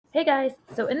Hey guys,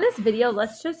 so in this video,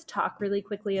 let's just talk really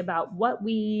quickly about what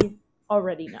we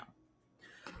already know.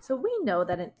 So we know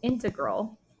that an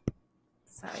integral,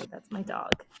 sorry, that's my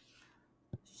dog.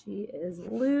 She is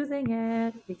losing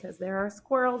it because there are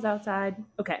squirrels outside.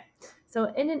 Okay,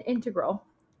 so in an integral,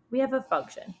 we have a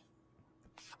function.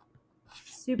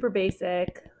 Super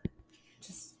basic,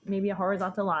 just maybe a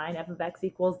horizontal line, f of x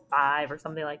equals 5 or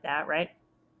something like that, right?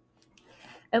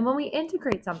 And when we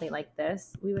integrate something like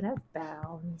this, we would have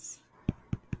bounds.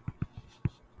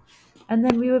 And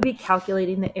then we would be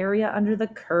calculating the area under the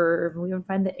curve. We would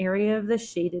find the area of the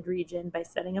shaded region by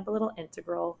setting up a little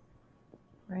integral,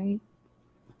 right?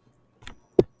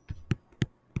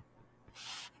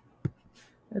 It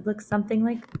would look something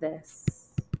like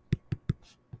this.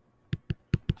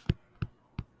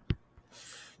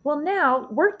 Well, now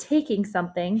we're taking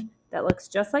something that looks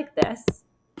just like this,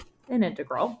 an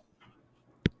integral,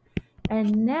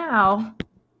 and now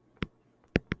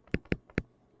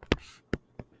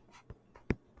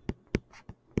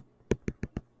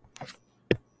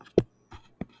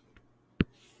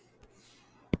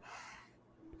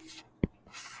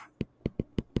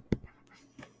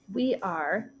we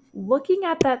are looking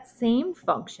at that same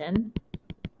function.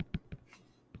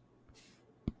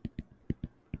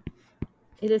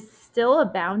 It is still a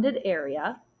bounded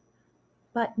area,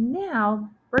 but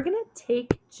now we're going to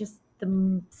take just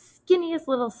the skinniest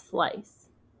little slice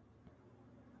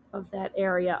of that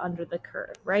area under the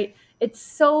curve, right? It's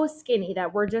so skinny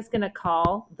that we're just going to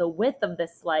call the width of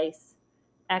this slice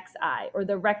xi, or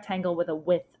the rectangle with a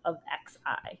width of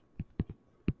xi.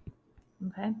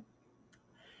 Okay.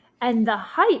 And the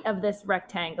height of this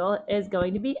rectangle is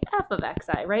going to be f of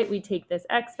xi, right? We take this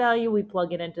x value, we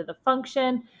plug it into the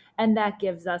function, and that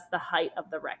gives us the height of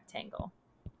the rectangle.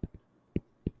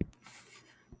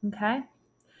 Okay.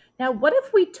 Now, what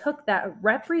if we took that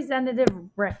representative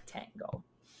rectangle?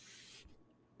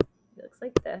 It looks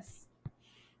like this.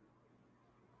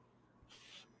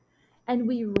 And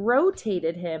we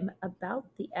rotated him about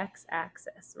the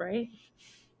x-axis, right?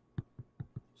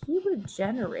 He would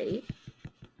generate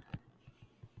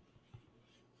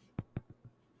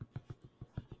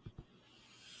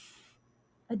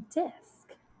a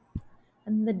disk.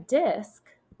 And the disk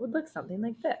would look something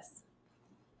like this.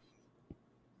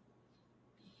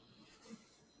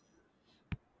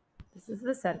 This is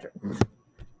the center.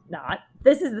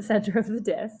 This is the center of the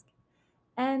disk.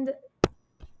 And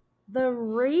the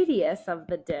radius of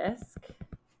the disk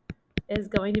is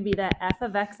going to be that f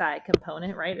of xi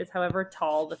component, right? It's however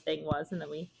tall the thing was, and then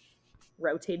we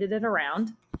rotated it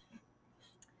around.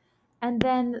 And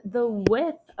then the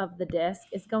width of the disk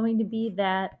is going to be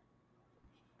that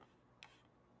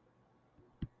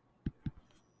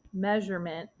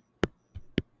measurement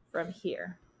from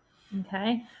here.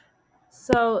 Okay,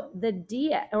 so the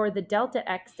d or the delta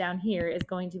x down here is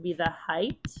going to be the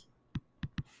height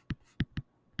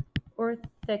or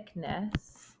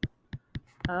thickness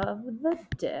of the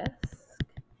disk.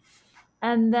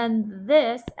 And then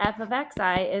this f of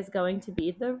xi is going to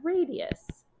be the radius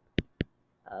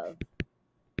of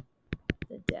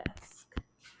the disk.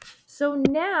 So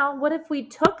now what if we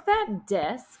took that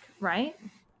disk, right?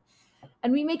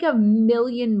 And we make a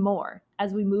million more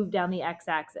as we move down the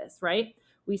x-axis, right?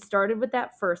 We started with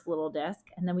that first little disk,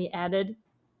 and then we added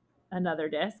another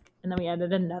disk, and then we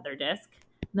added another disk,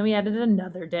 and then we added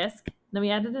another disk, and then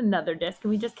we added another disk,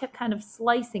 and we just kept kind of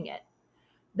slicing it.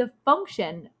 The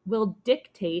function will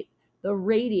dictate the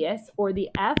radius or the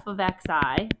f of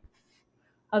xi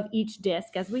of each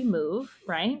disk as we move,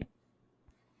 right?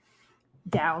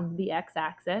 Down the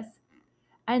x-axis.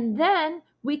 And then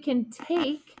we can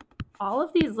take all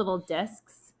of these little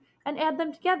disks and add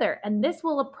them together. And this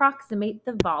will approximate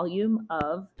the volume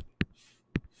of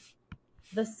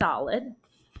the solid.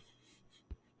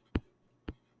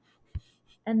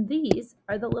 And these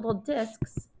are the little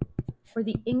disks or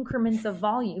the increments of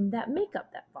volume that make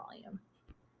up that volume.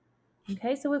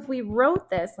 Okay, so if we wrote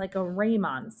this like a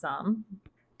Riemann sum,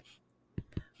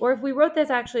 or if we wrote this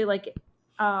actually like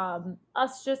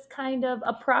us just kind of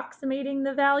approximating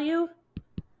the value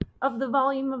of the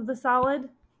volume of the solid,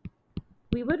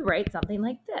 we would write something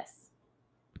like this.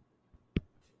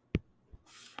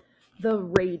 The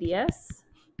radius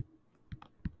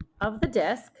of the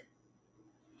disk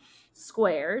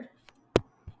squared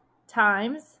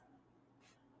times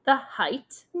the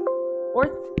height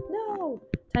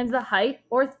times the height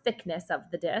or thickness of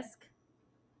the disk.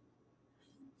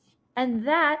 And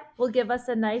that will give us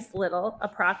a nice little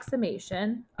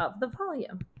approximation of the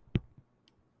volume.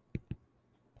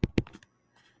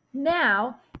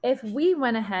 Now, if we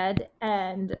went ahead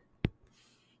and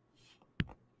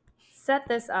set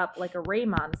this up like a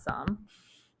Riemann sum,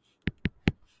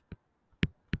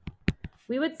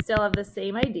 we would still have the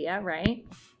same idea, right?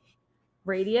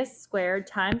 Radius squared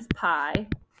times pi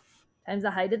times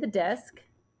the height of the disk.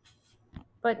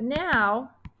 But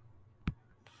now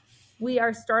we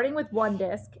are starting with one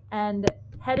disk and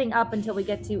heading up until we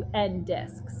get to n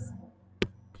disks.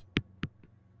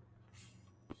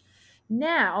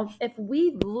 Now, if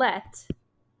we let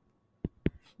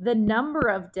the number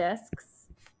of disks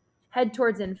head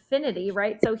towards infinity,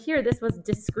 right? So here, this was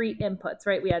discrete inputs,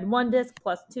 right? We had one disk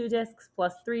plus two disks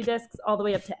plus three disks all the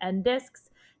way up to n disks.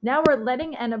 Now we're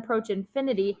letting n approach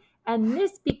infinity, and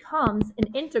this becomes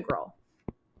an integral.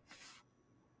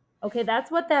 Okay,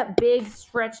 that's what that big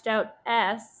stretched out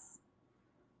S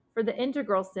for the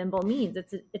integral symbol means.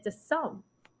 It's a sum.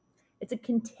 It's a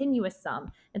continuous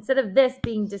sum. Instead of this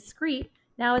being discrete,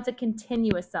 now it's a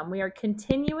continuous sum. We are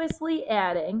continuously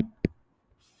adding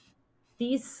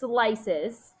these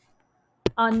slices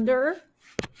under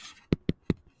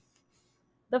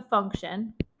the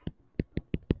function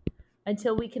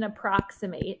until we can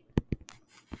approximate,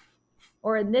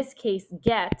 or in this case,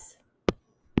 get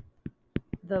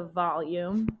the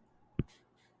volume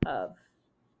of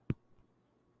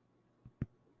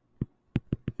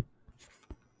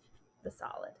the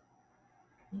solid.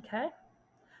 Okay?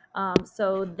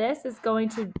 So this is going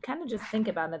to kind of just think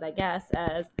about it, I guess,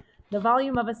 as the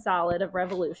volume of a solid of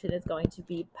revolution is going to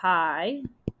be pi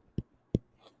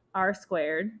r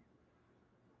squared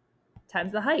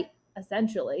times the height,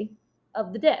 essentially,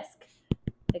 of the disk,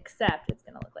 except it's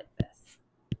going to look like this,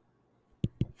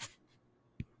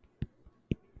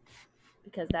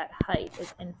 because that height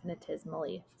is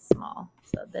infinitesimally small.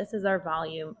 So this is our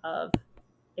volume of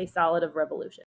a solid of revolution.